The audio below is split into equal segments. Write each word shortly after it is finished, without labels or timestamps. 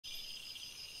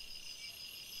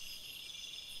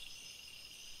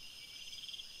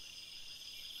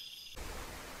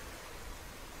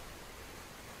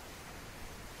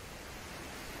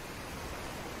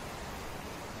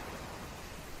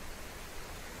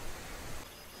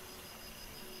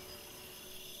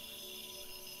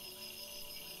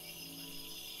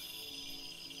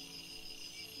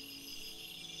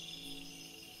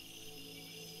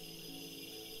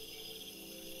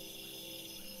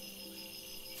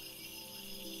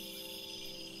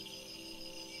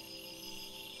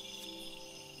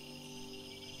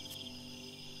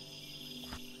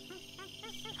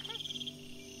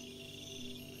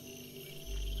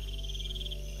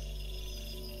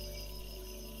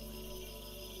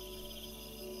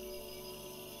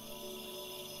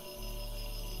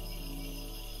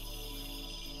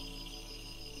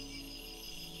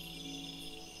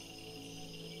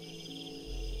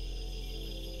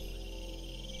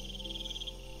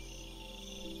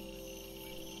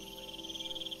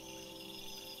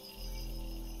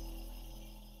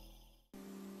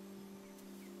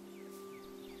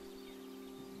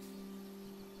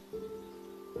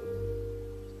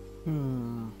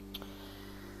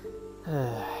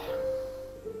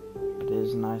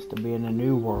is nice to be in a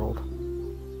new world.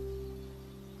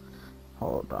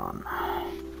 Hold on.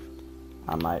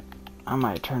 I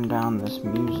might turn down this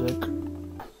music.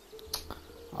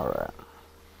 Alright.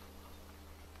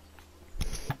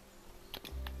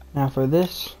 Now for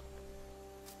this,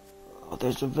 oh,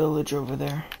 there's a village over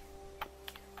there.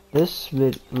 This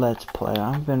Let's Play,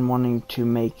 I've been wanting to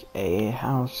make a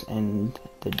house in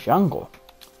the jungle.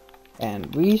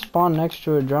 And we spawned next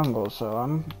to a jungle, so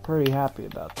I'm pretty happy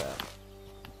about that.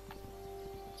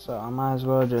 So I might as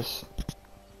well just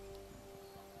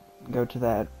go to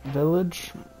that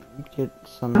village, get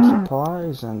some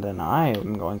supplies, and then I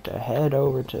am going to head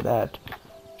over to that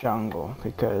jungle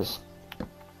because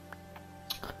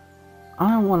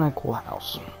I want a cool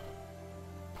house.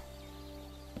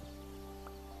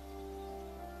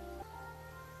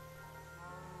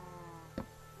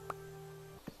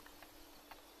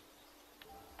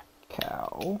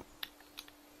 Cow.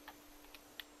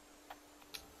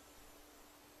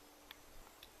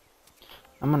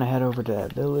 I'm gonna head over to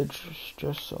that village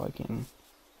just so I can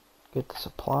get the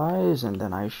supplies, and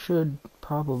then I should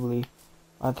probably,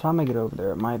 by the time I get over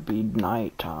there, it might be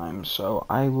night time, so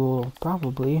I will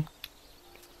probably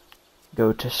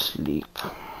go to sleep.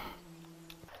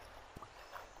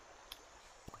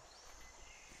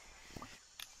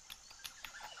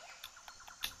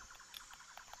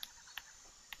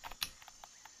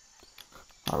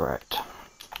 Alright.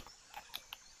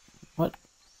 What?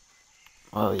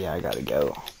 Oh yeah, I gotta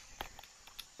go.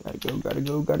 Gotta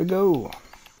go.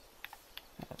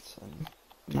 That's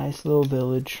a nice little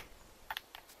village.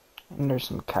 And there's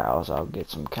some cows. I'll get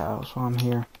some cows while I'm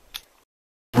here.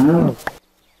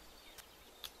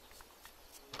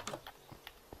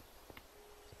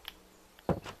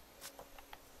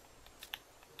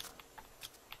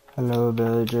 Hello,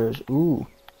 villagers. Ooh.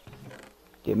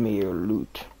 Give me your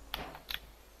loot.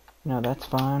 No, that's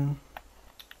fine.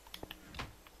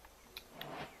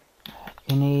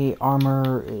 Any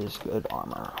armor is good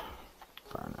armor.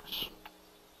 Furnace.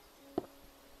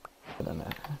 Doesn't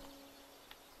matter.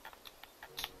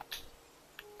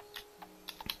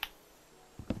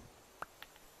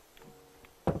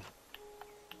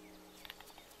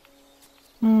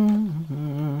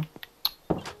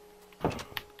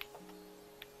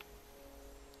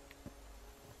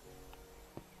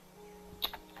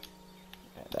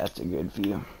 Yeah, that's a good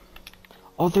view.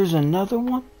 Oh, there's another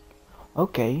one?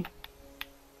 Okay.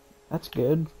 That's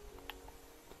good.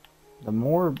 The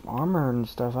more armor and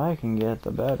stuff I can get,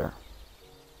 the better.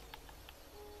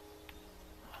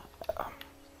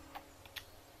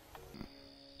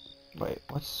 Wait,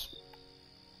 what's...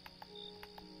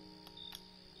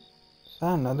 Is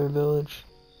that another village?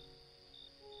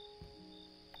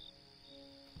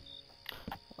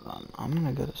 Hold on, I'm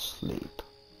gonna go to sleep.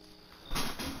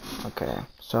 Okay,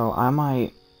 so I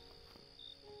might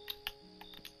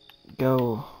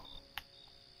go...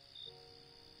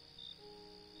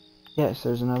 Yes,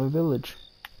 there's another village.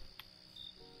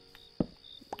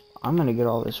 I'm gonna get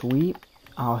all this wheat.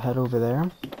 I'll head over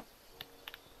there.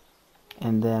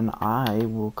 And then I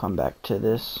will come back to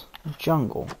this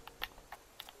jungle.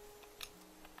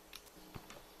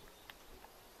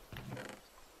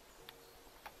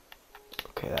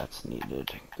 Okay, that's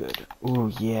needed. Good. Oh,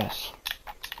 yes.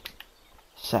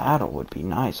 Saddle would be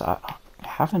nice.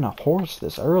 Having a horse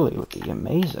this early would be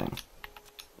amazing.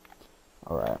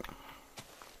 Alright.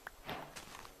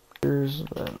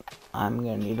 But I'm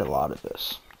gonna need a lot of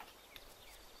this.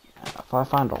 If I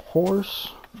find a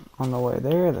horse on the way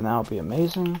there, then that'll be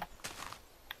amazing.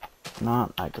 If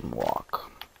not, I can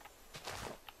walk.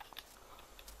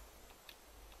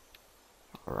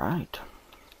 Alright.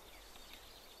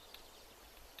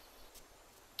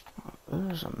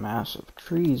 There's a massive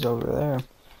trees over there.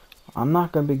 I'm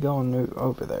not gonna be going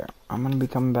over there. I'm gonna be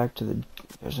coming back to the...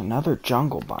 There's another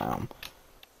jungle biome.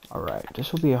 Alright,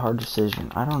 this will be a hard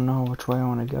decision. I don't know which way I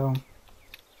want to go.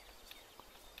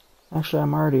 Actually,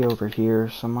 I'm already over here,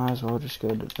 so might as well just go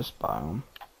to this biome.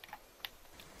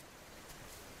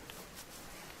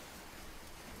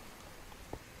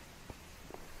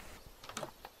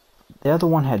 The other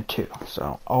one had two,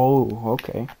 so... Oh,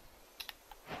 okay.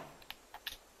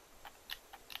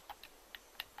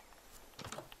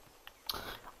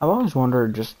 I've always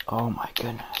wondered just... Oh my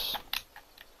goodness.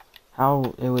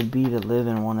 How it would be to live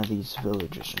in one of these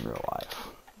villages in real life.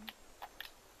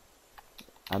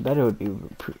 I bet it would be...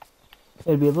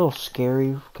 It'd be a little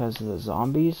scary because of the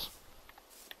zombies.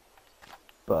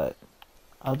 But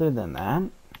other than that,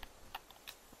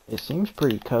 it seems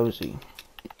pretty cozy.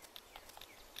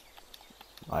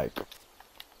 Like,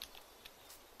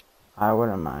 I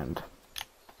wouldn't mind.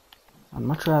 I'd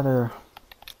much rather...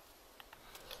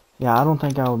 Yeah, I don't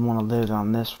think I would want to live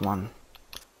on this one.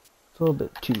 It's a little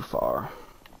bit too far.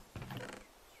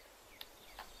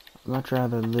 I'd much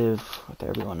rather live with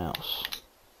everyone else.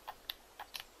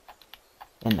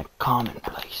 In the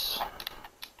commonplace.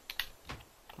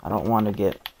 I don't want to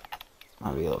get...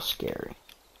 Might be a little scary.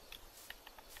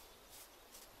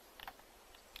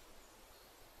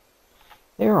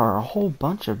 There are a whole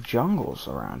bunch of jungles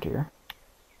around here.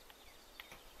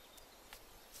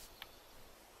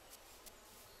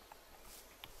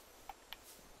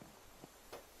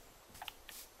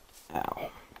 Ow.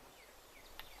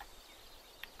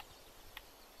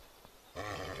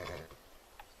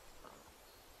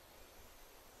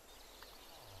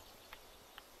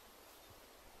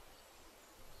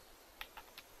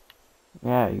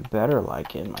 Yeah, you better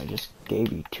like him. I just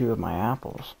gave you 2 of my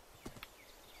apples.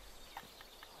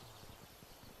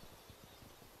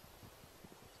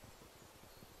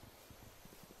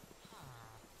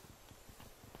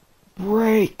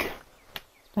 Break!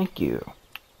 Thank you.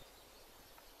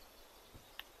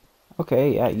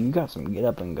 Okay, yeah, you got some get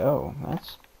up and go.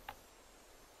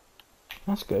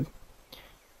 That's good.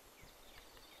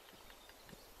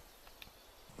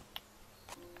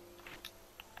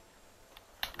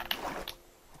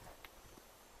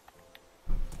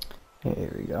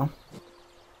 Here we go.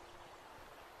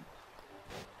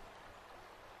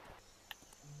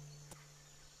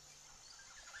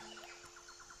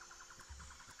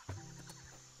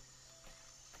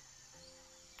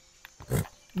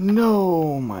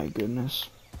 No, my goodness.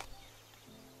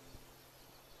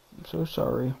 I'm so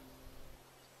sorry.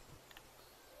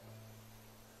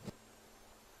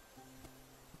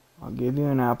 I'll give you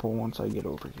an apple once I get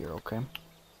over here, okay?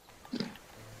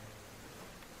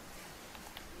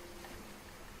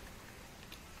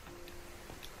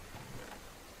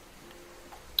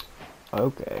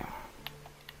 Okay.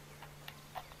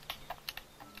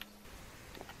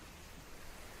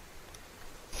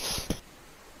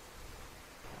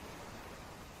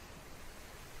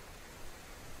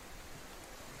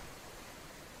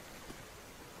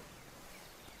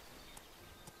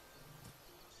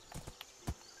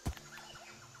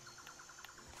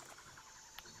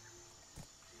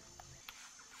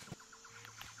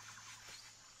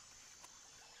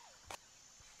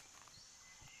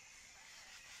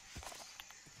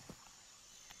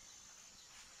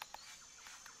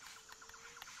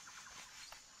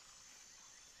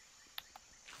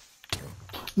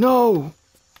 No!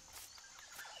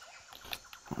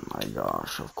 Oh my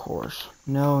gosh, of course.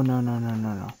 No, no, no, no,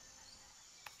 no, no.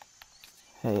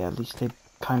 Hey, at least they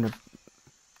kind of...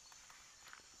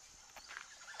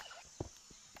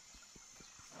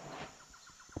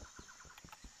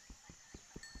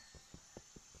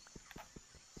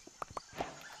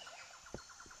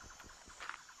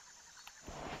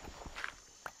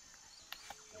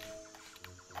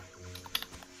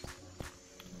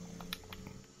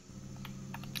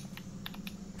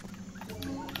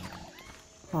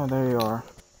 Oh, there you are.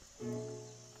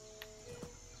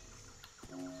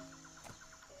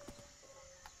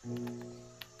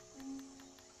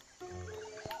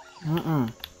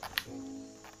 Mm-mm.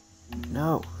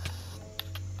 No.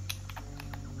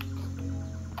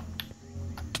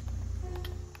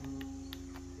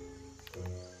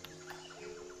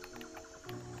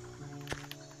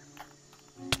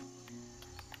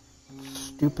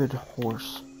 Stupid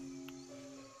horse.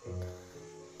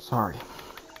 Sorry.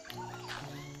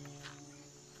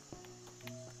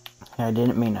 Yeah, I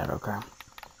didn't mean that, okay?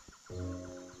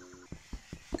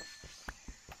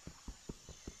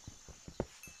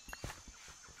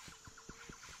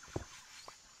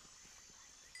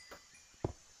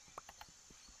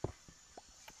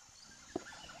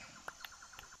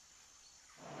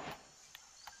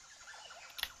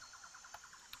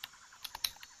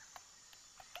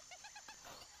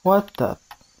 What the...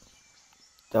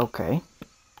 Okay.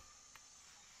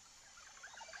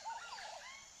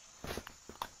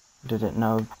 Didn't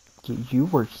know you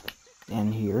were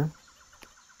in here.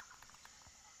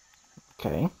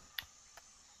 Okay.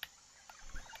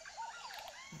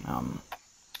 Um...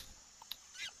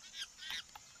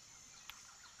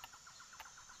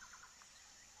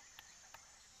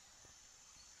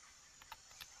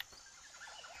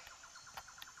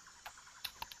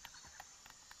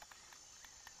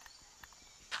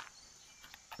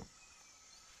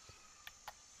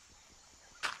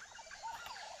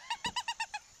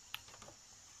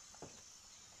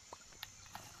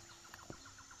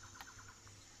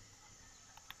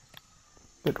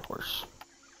 Good horse.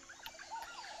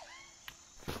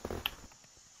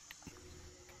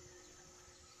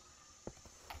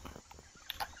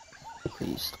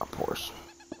 Please stop, horse.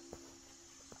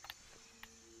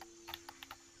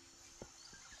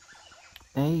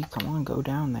 Hey, come on, go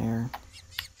down there.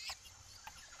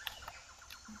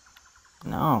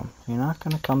 No, you're not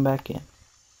gonna come back in.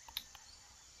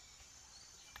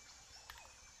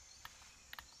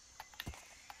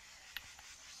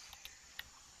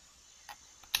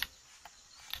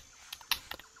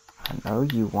 I know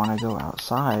you want to go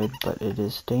outside, but it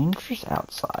is dangerous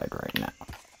outside right now.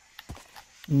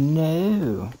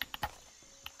 No.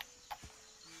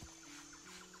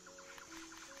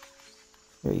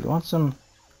 Here, you want some?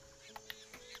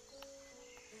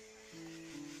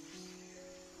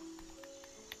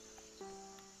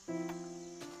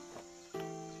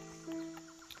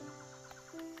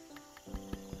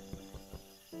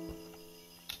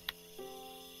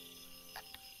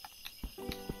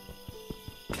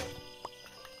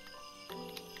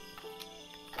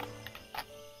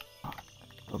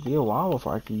 It'll be a while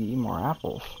before I can eat more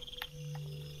apples.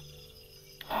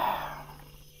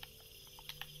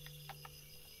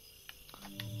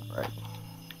 Right.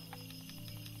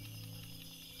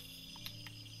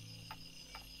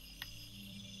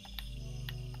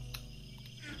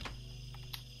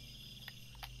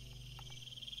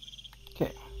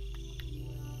 Okay.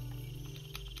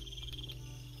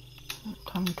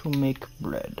 Time to make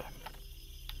bread.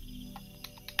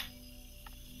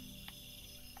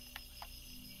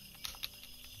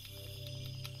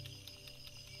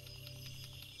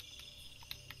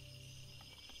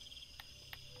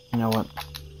 You know what?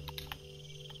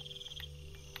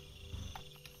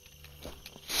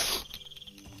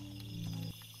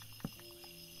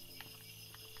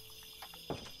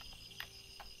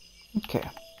 Okay.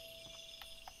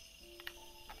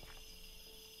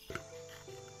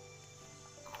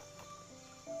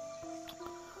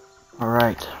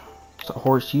 Alright. So,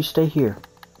 horse, you stay here.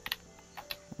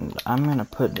 And I'm gonna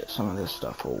put some of this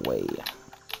stuff away.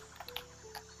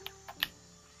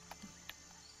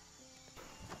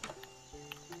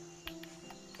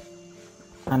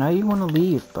 I know you want to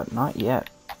leave, but not yet.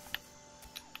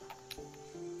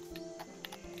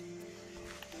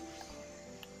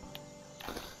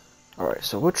 Alright,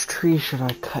 so which tree should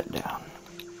I cut down?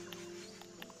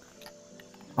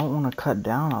 I don't want to cut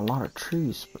down a lot of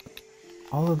trees, but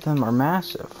all of them are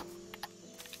massive.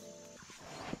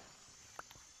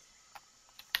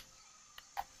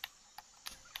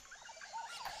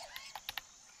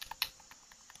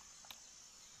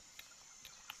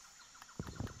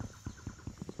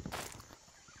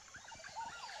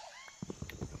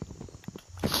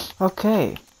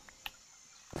 Okay.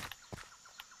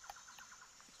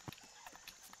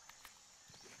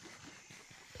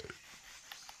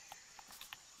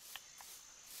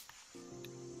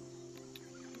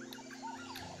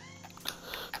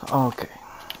 Okay.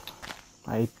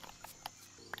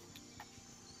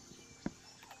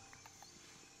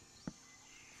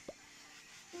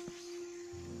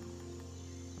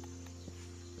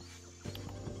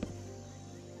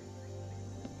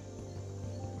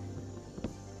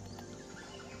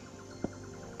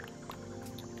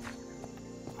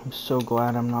 I'm so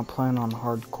glad I'm not playing on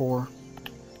hardcore.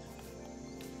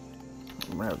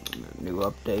 I'm gonna have a new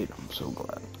update. I'm so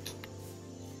glad.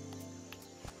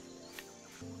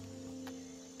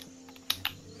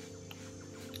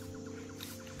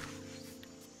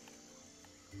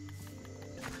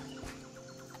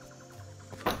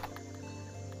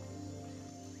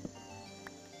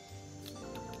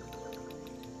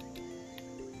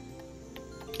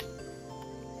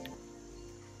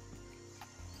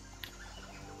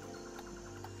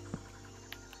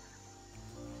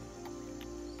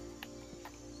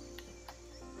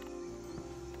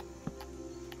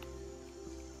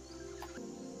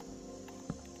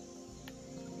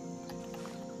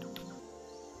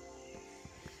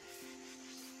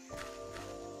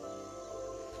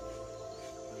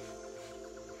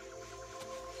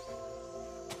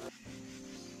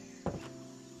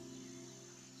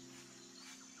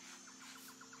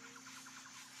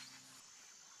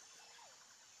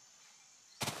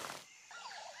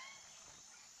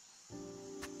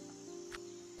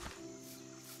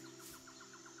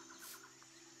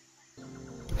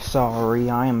 Sorry,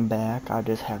 I am back. I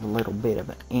just had a little bit of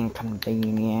an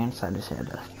inconvenience. I just had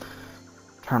to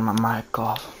turn my mic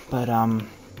off. But,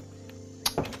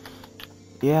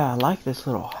 yeah, I like this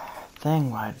little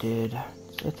thing I did.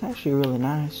 It's actually really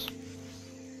nice.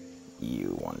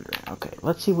 You wonder. Okay,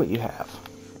 let's see what you have.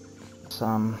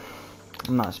 I'm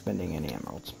not spending any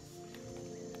emeralds.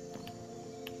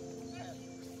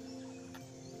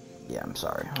 Yeah, I'm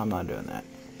sorry. I'm not doing that.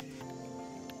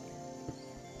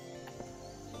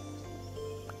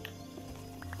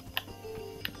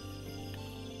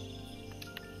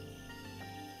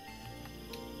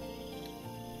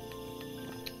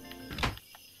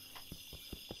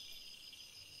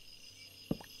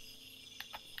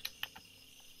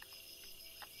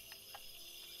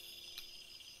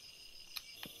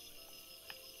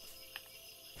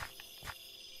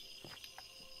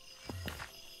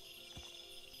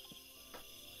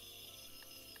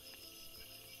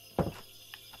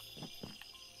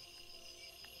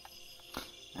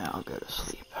 I'll go to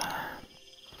sleep.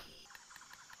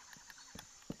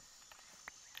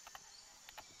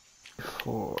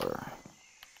 Four.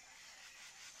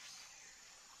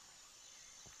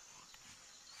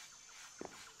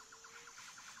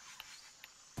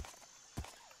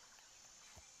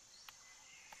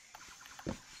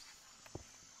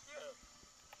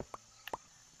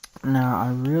 Now,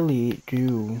 I really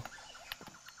do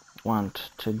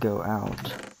want to go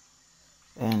out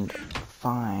and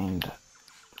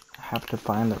have to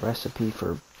find the recipe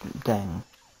for, dang,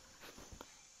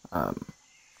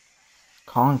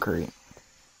 concrete.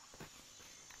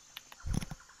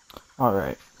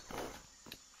 Alright.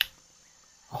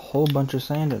 A whole bunch of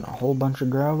sand and a whole bunch of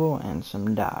gravel and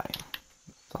some dye.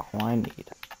 That's all I need.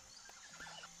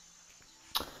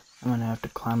 I'm gonna have to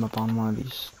climb up on one of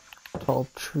these tall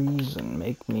trees and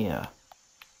make me a...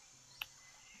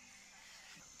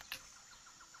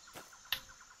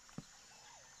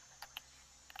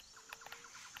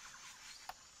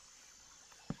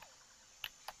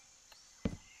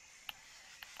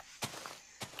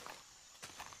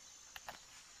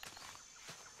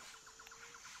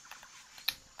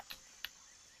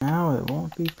 Now it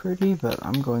won't be pretty, but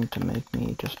I'm going to make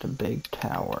me just a big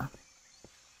tower.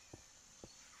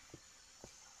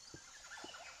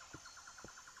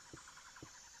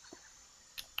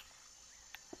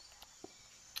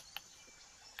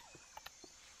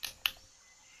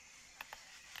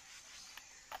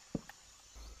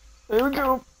 There we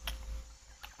go.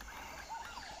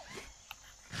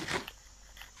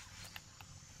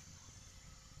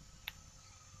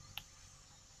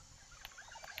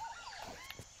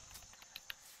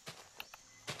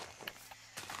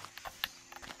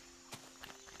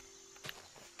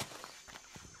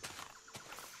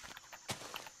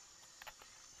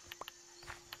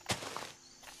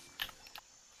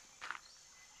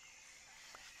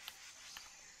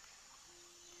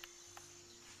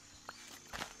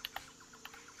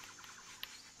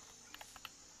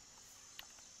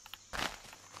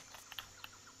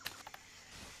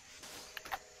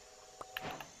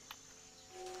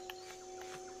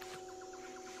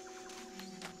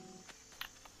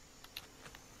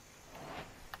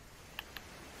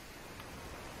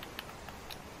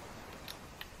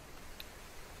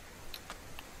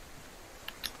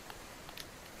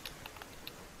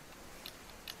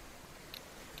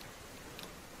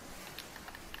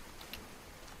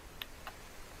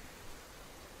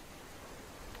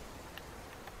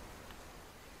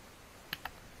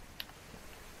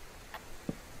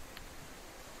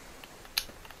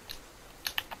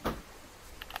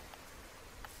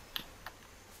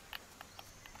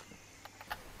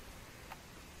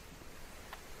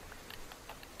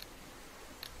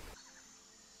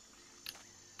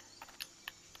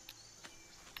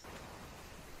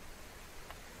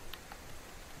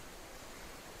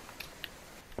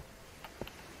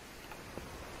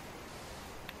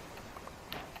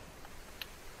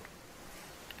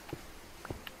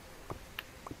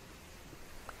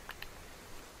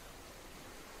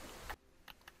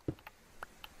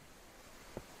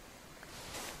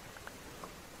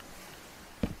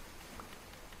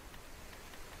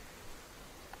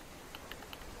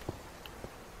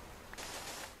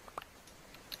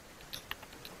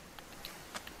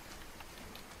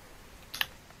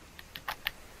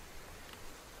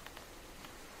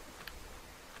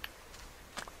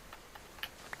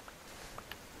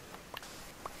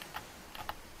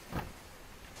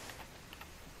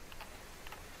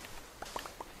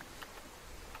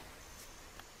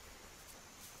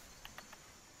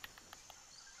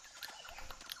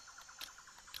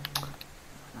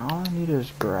 All I need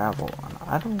is gravel, and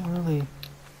I don't really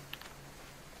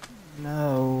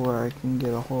know where I can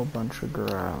get a whole bunch of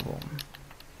gravel.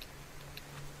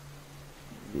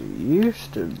 You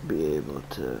used to be able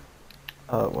to...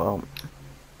 Oh, well...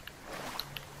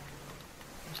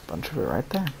 There's a bunch of it right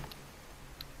there.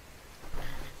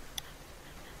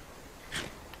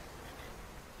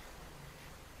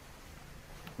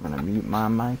 I'm gonna mute my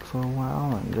mic for a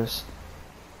while and just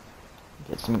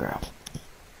get some gravel.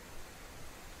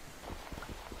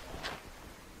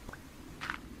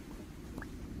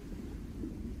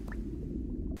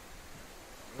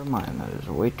 Never mind, that is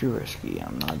way too risky.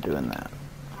 I'm not doing that.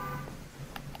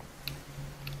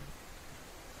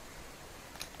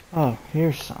 Oh,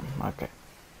 here's some. Okay.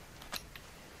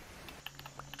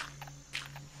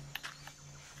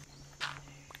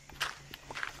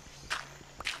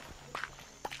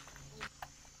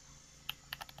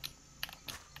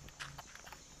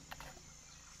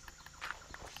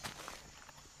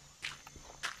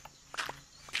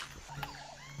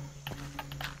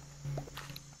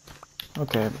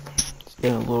 Okay, it's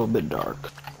getting a little bit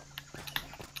dark.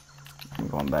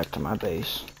 going back to my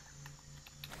base.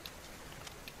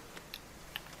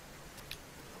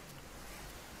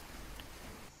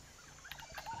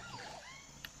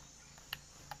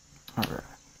 Alright.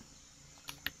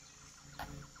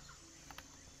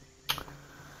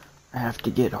 I have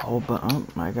to get a whole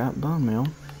I got bone meal.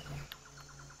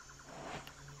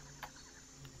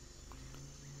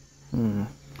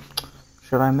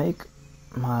 Should I make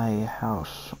my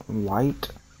house white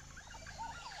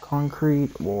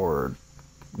concrete or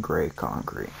gray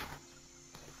concrete?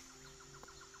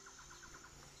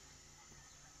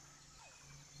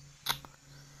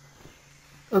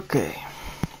 Okay,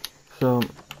 so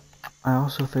I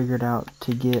also figured out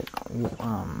to get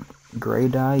gray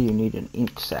dye you need an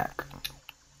ink sac.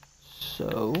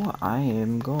 So I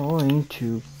am going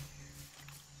to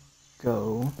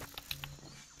go.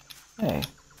 Hey,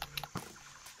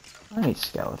 I need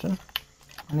skeleton.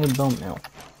 I need bone meal.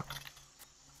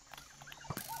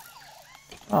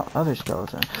 Oh, other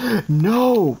skeleton.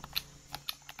 No!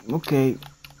 Okay.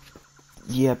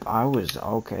 Yep, I was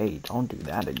okay. Don't do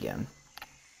that again.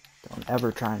 Don't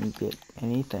ever try and get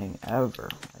anything ever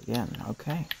again,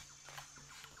 okay?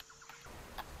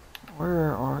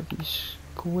 Where are these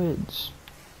squids?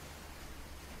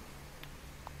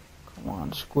 Come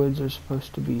on, squids are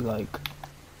supposed to be like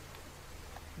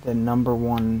the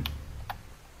 #1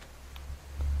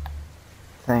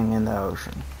 thing in the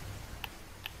ocean.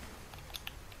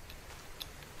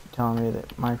 You telling me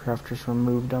that Minecraft just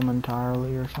removed them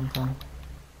entirely or something?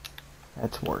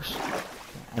 That's worse.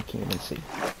 I can't even see.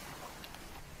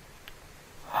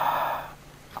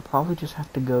 I'll probably just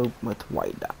have to go with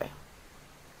white dye.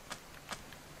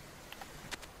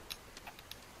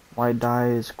 White dye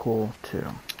is cool too.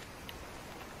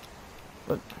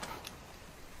 But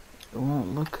it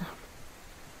won't look.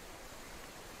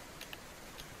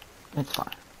 It's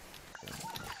fine.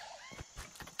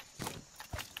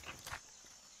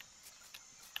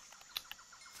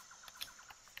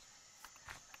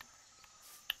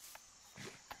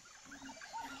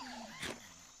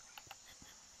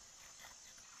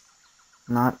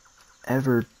 Not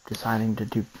ever deciding to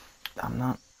do. I'm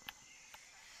not.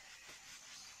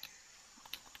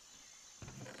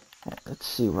 Let's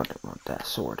see what that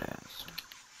sword has.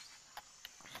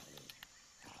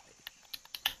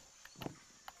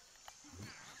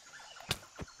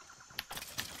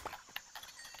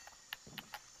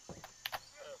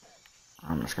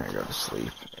 I'm just gonna go to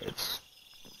sleep. It's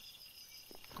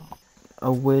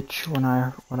a witch. When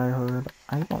I heard,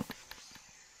 I don't.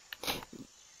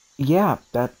 Yeah,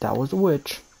 that was a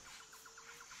witch.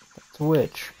 That's a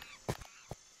witch.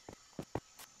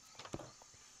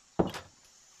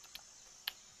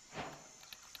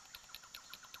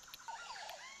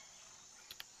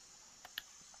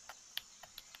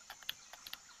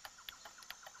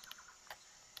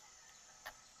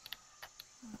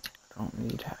 Don't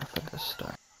need half of this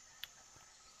stuff.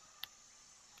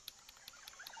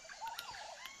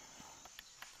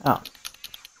 Oh.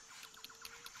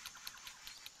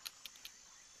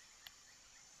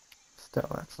 Still,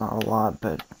 that's not a lot,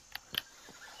 but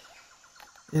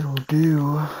it'll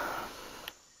do.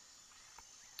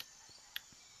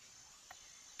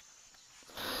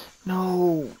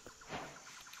 No!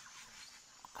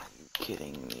 Are you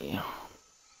kidding me?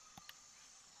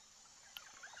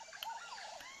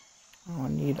 Oh, I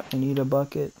need a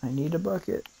bucket. I need a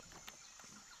bucket.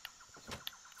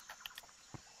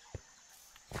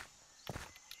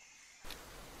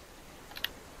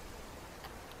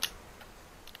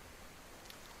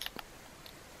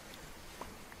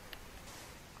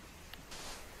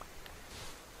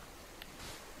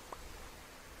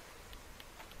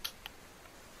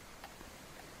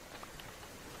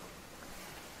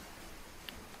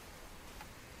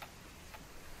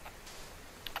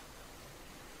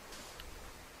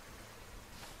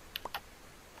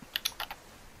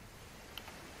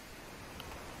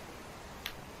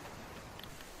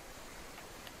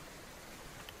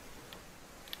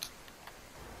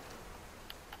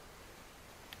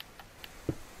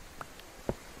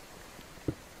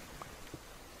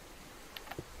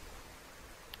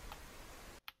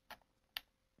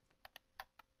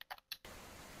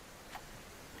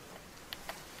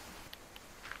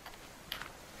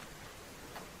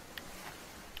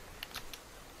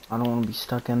 I don't want to be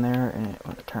stuck in there and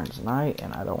when it turns night,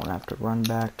 and I don't want to have to run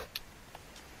back,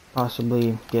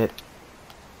 possibly get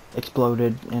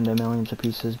exploded into millions of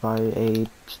pieces by a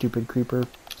stupid creeper.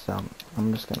 So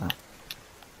I'm just gonna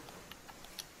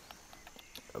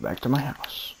go back to my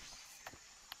house.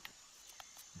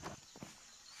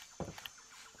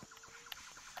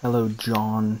 Hello,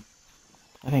 John.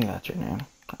 I think that's your name.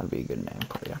 That'd be a good name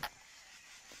for you.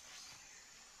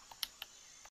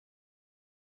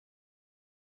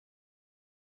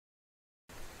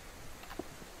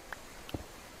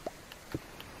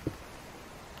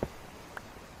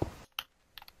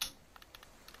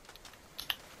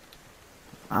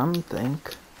 I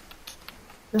think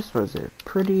this was a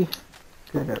pretty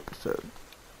good episode.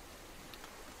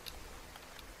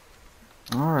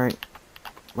 Alright,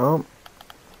 well,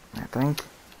 I think,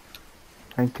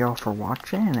 thank y'all for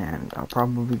watching, and I'll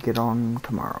probably get on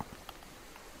tomorrow.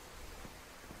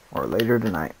 Or later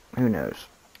tonight, who knows.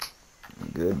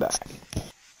 Goodbye.